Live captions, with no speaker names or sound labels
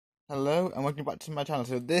Hello and welcome back to my channel.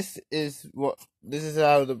 So this is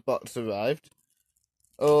how the box arrived.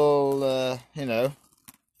 All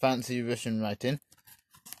fancy Russian writing.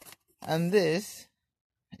 And this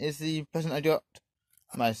is the present I got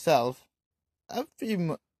myself a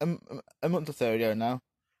month or so ago now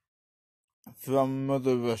from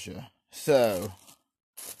Mother Russia. So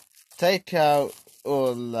take out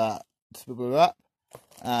all that bubble wrap,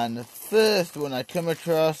 and the first one I come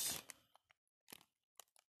across,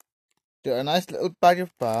 got a nice little bag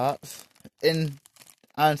of parts in,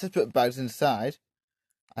 and separate bags inside.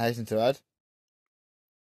 I hasten to add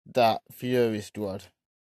that Fury Squad.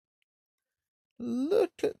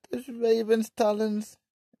 Look at this Raven's talons.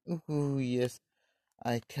 Ooh, yes.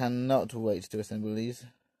 I cannot wait to assemble these.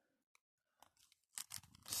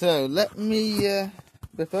 So, let me,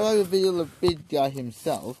 before I reveal the big guy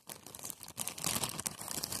himself,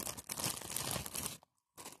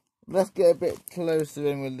 let's get a bit closer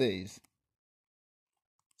in with these.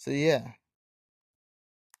 So, yeah.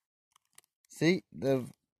 See, there's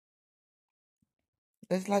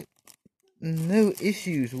like no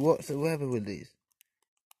issues whatsoever with these.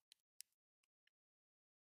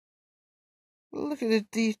 Look at the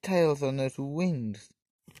details on those wings.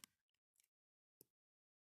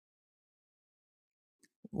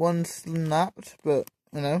 One snapped, but,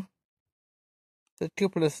 there's a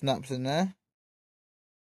couple of snaps in there.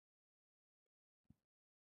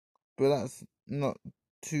 But that's not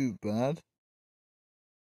too bad.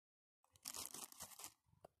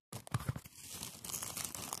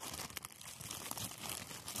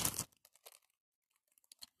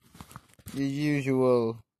 The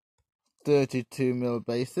usual 32mm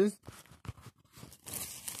bases.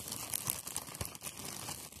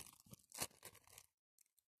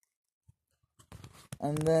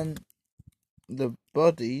 And then the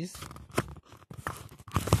bodies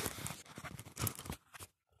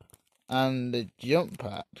and the jump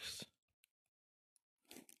packs.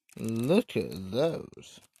 Look at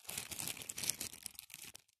those.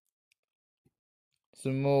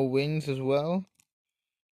 Some more wings as well.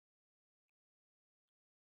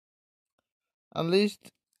 At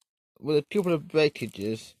least with a couple of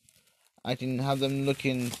breakages, I can have them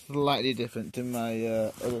looking slightly different to my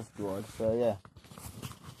other squad. So yeah,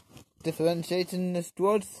 differentiating the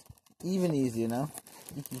squads even easier now.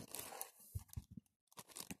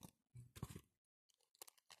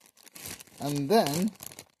 And then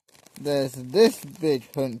there's this big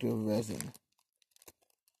hunk of resin,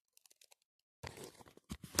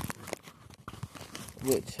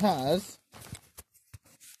 which has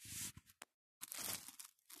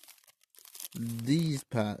these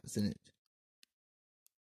parts in it.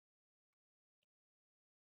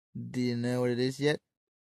 Do you know what it is yet?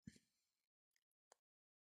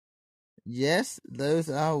 Yes, those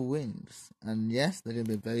are wings. And yes, they're going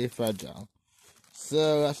to be very fragile.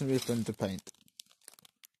 So that's going to be fun to paint.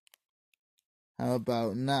 How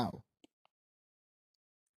about now?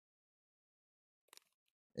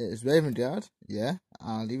 It's Raven Guard. Yeah,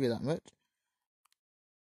 I'll leave you that much.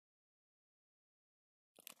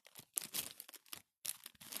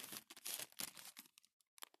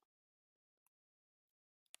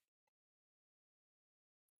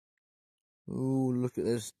 Ooh, look at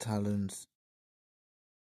those talons.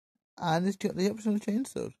 And it's got the optional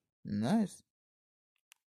chainsaw. Nice.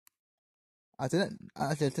 I didn't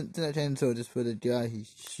chainsaw just for the guy he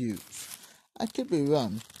shoots. I could be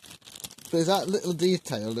wrong. But it's that little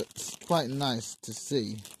detail that's quite nice to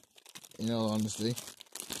see, in all honesty.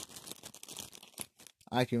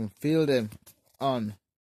 I can field him on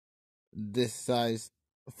this size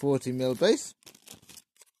 40mm base,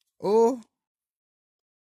 or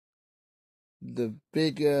the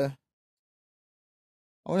bigger,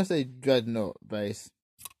 I want to say Dreadnought base.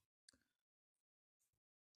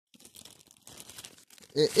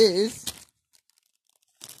 It is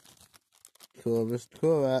Corvus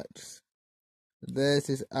Corax. There's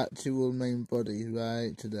his actual main body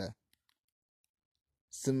right there.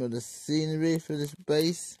 Some of the scenery for this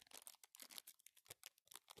base.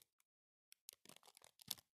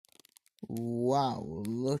 Wow,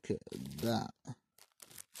 look at that.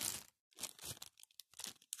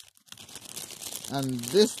 And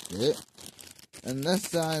this bit,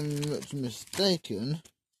 unless I'm much mistaken,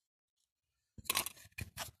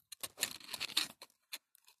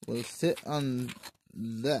 will sit on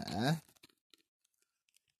there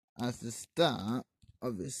as the start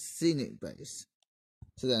of the scenic base.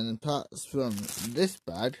 So then the parts from this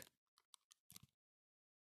bag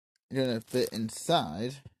are going to fit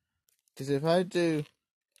inside. Because if I do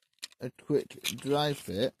a quick dry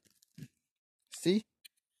fit, see,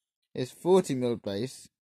 his 40mm base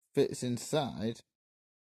fits inside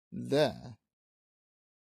there.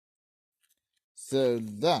 So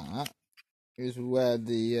that is where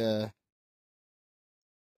the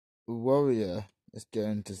warrior is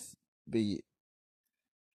going to be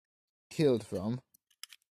killed from.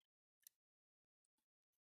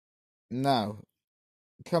 Now,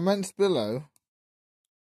 comments below.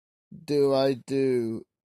 Do I do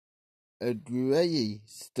a grey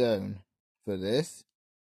stone for this?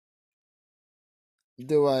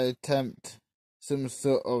 Do I attempt some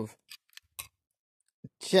sort of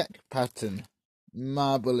check pattern,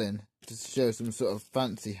 marbling, to show some sort of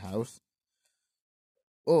fancy house?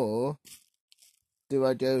 Or do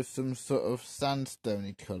I go some sort of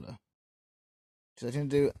sandstony colour? So I can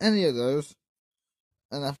do any of those.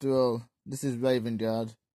 And after all, this is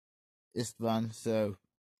Ravengard, Istvan, so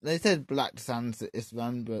they said black sands at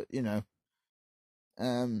Istvan, but you know,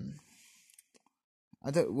 I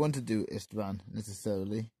don't want to do Istvan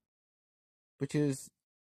necessarily, because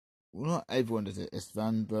well, not everyone does it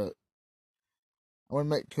Istvan, but I want to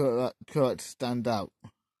make Kurat stand out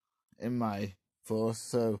in my force.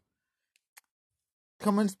 So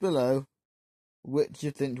comments below which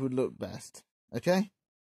you think would look best. Okay?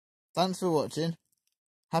 Thanks for watching.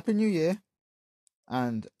 Happy New Year.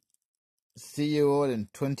 And see you all in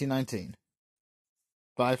 2019.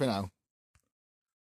 Bye for now.